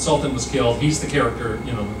the Sultan was killed, he's the character,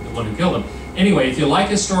 you know, the one who killed him. Anyway, if you like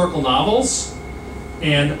historical novels,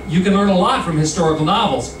 and you can learn a lot from historical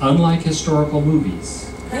novels, unlike historical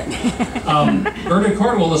movies. Bernard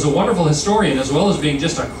Cornwell is a wonderful historian as well as being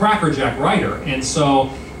just a crackerjack writer. And so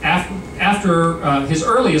after his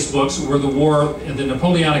earliest books were the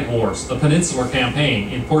Napoleonic Wars, the Peninsular Campaign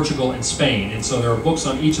in Portugal and Spain. And so there are books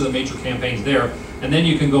on each of the major campaigns there. And then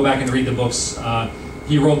you can go back and read the books.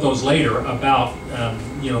 He wrote those later about,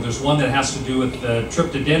 you know, there's one that has to do with the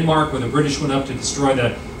trip to Denmark where the British went up to destroy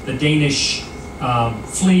the Danish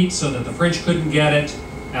fleet so that the French couldn't get it.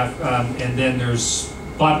 And then there's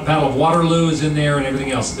Battle of Waterloo is in there and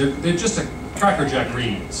everything else. They're just a crackerjack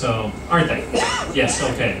read, so aren't they? Yes,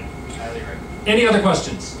 okay. Any other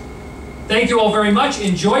questions? Thank you all very much.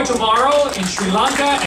 Enjoy tomorrow in Sri Lanka.